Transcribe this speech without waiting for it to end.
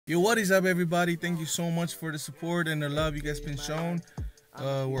Yo, what is up, everybody? Thank you so much for the support and the love you guys been shown.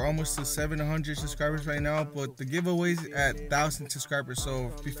 We're almost to 700 subscribers right now, but the giveaway's at 1,000 subscribers.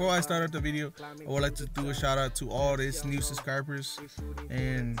 So before I start out the video, I would like to do a shout out to all these new subscribers,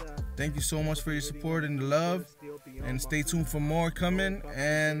 and thank you so much for your support and the love, and stay tuned for more coming.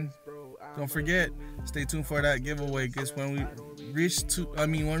 And don't forget, stay tuned for that giveaway, because when we reach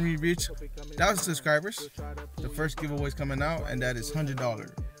 1,000 subscribers, the first giveaway is coming out, and that is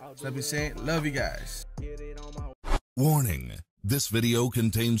 $100. So let me say, love you guys. Warning. This video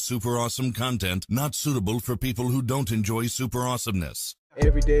contains super awesome content not suitable for people who don't enjoy super awesomeness.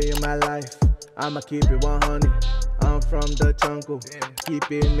 Every day of my life, I'ma keep it 100. I'm from the jungle,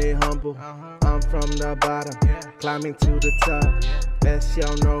 keeping it humble. I'm from the bottom, climbing to the top. Best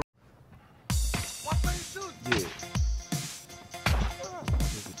y'all know. Yeah.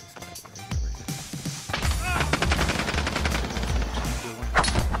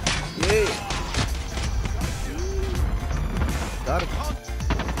 Yeah. Got it.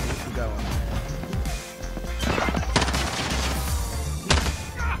 Got one.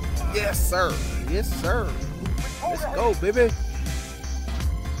 Yes, sir. Yes, sir. Let's go, baby.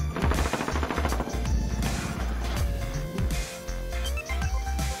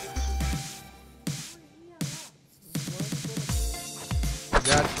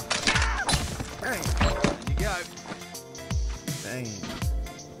 Got it. Dang. You got it. Dang.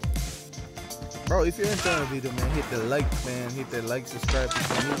 Bro, if you're enjoying the video, man, hit the like, man. Hit that like, subscribe if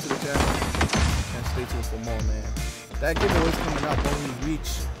you're new to the channel, and stay tuned for more, man. That giveaway is coming up when we reach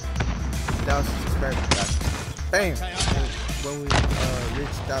 1,000 subscribers, guys. Bam! When we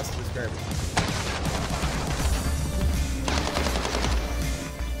reach 1,000 subscribers.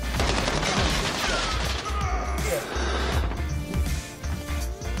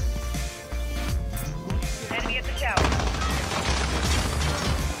 Enemy at the tower.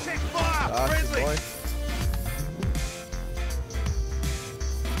 Boy.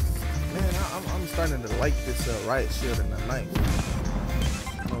 Man, I'm starting to like this riot shield and the knife.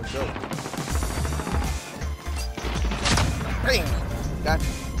 No joke. Bam! Got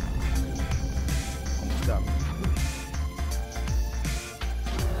you. Almost got me.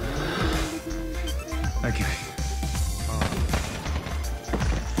 Okay.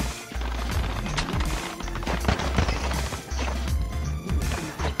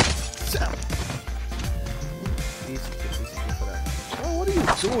 What are you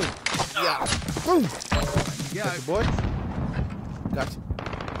doing? Yeah. Boom. Yeah, got you, boy. Got you.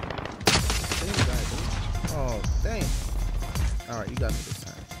 Same guy, dude. Oh, dang. All right, you got me this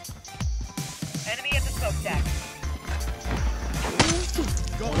time. Enemy at the smoke stack.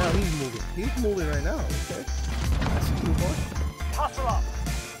 Oh, now he's moving. He's moving right now. Okay. I see you, boy. Hustle up.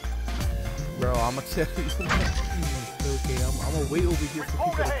 Bro, I'm gonna tell you. Okay, I'm gonna wait over here for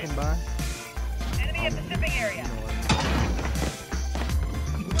people to come by. Enemy at the shipping area.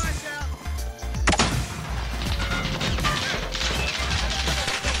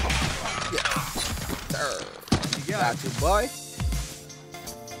 Got you, boy.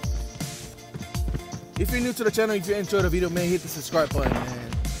 If you're new to the channel, if you enjoyed the video, man, hit the subscribe button, man.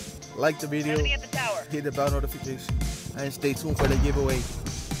 Like the video, Enemy at the tower. hit the bell notification, and stay tuned for the giveaway.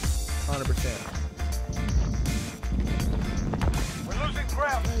 100%. We're losing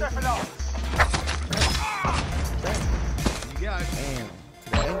ground. Step it up. You got it. And to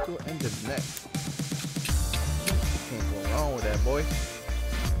the ankle and the neck. Can't go wrong with that, boy.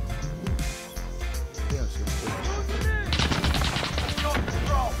 Damn, shit.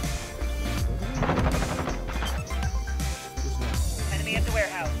 Enemy at the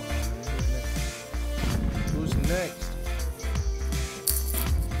warehouse. Who's next?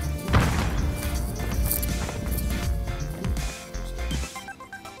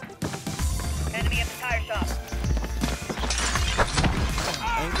 Enemy at the tire shop.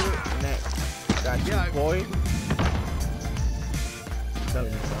 Ankle, neck. Got you, boy. I'm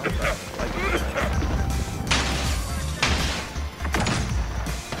telling you, bro. Like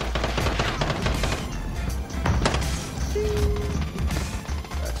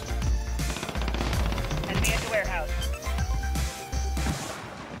Enemy at the warehouse.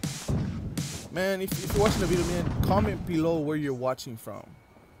 man, if you're watching the video, man, comment below where you're watching from.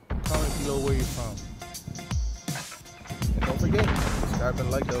 Comment below where you're from. And don't forget, subscribe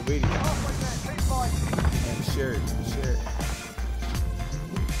and like the video. And share it. Share it.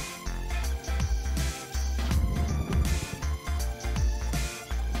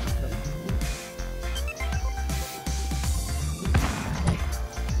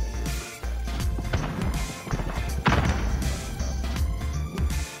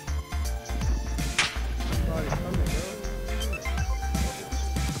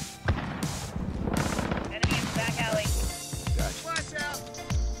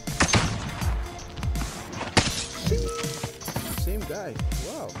 guy.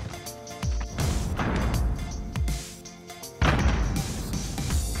 Wow.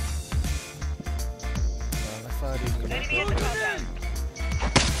 That's how it is. Enemy in the compound.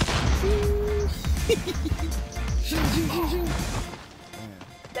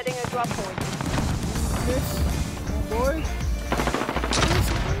 Setting a drop point. This, oh boy.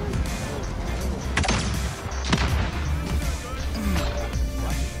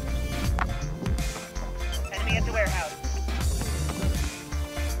 Enemy at the warehouse.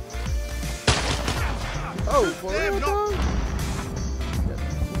 Oh, for real, dog?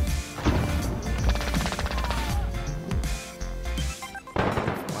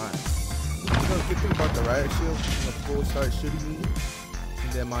 Good thing about the riot shield, when the fool starts shooting me,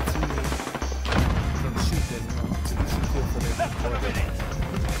 and then my teammate can shoot them, you know, to get some kill for them.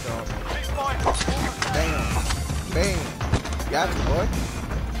 So, bam, bam, got you, boy.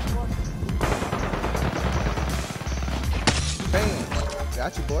 Bam,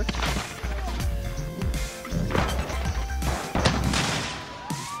 got you, boy.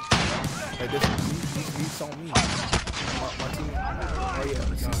 Hey, this beats on me. My team, oh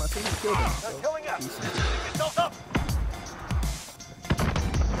yeah, see, my team killed him. So, Yourself up.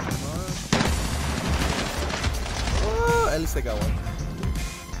 oh, at least I got one.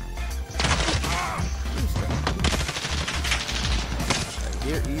 Right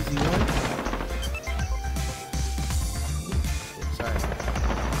here, easy one. Sorry.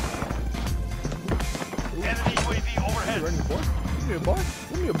 Enemy UAV overhead. Run your boy. Give me a boy.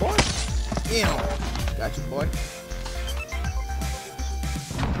 Give me a boy. Ew. Got you, boy.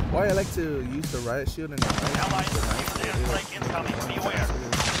 Why I like to use the riot shield and the Allied strike incoming. Beware.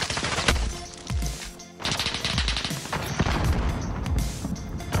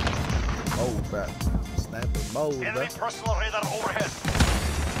 Oh, crap. Sniper mode, bro. Enemy personal radar overhead.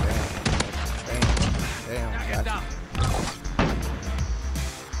 Damn. Got you.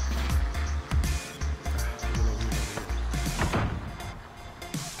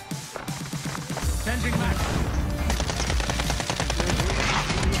 Changing back.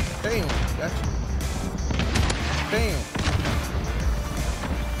 Damn, got you. Bam.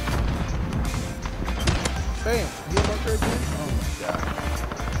 Bam. You up there again? Oh my god.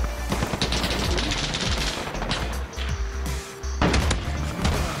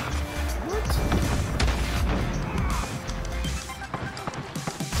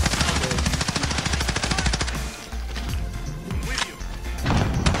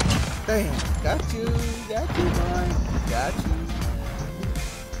 Damn, got you, boy. Got you.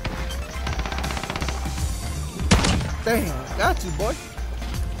 Damn, got you, boy.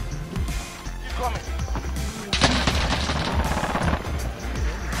 Keep coming.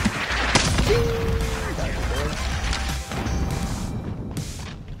 Got you, boy.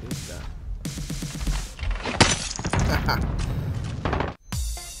 Who's that?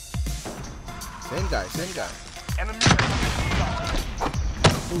 Same guy. Enemy.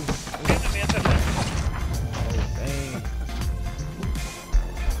 Ooh. Enemy at the Oh, dang.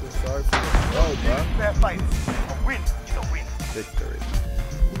 So sorry for the throw, bro. fair fight. A win is a win. Victory.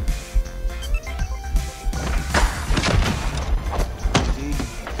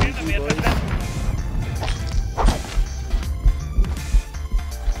 Enemy at the boys.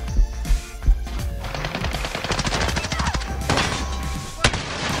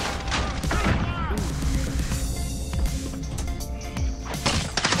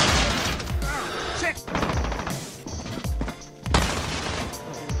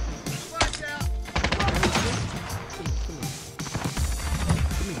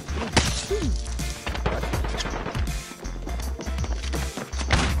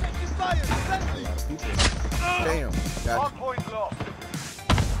 center. Damn, got Hard point lost. you.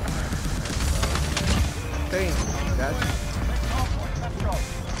 Damn, got you. Hard point, let's go.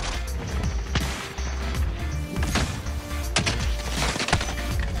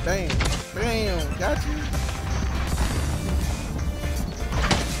 Bam, got you.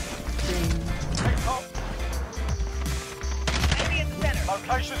 Ding. Take top. Enemy in the center.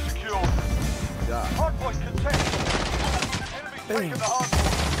 Location secured. God. Hard point contested. Enemy taking Bang. the hard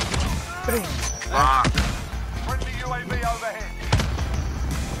point. Bam. Friendly UAV overhead.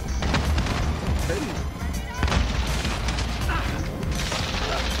 Hey.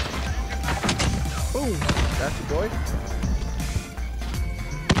 Boom. Got you, boy.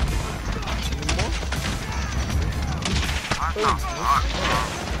 Any more? Boom.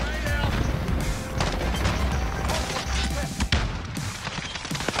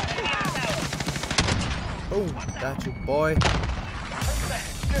 Boom. Got you, boy.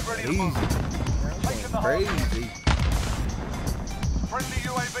 Get ready to Easy. move. I'm going crazy. Friendly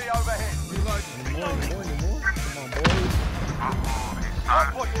UAV overhead. Any more? Come on, boys.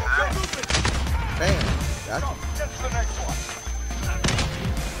 Got you. Get to the next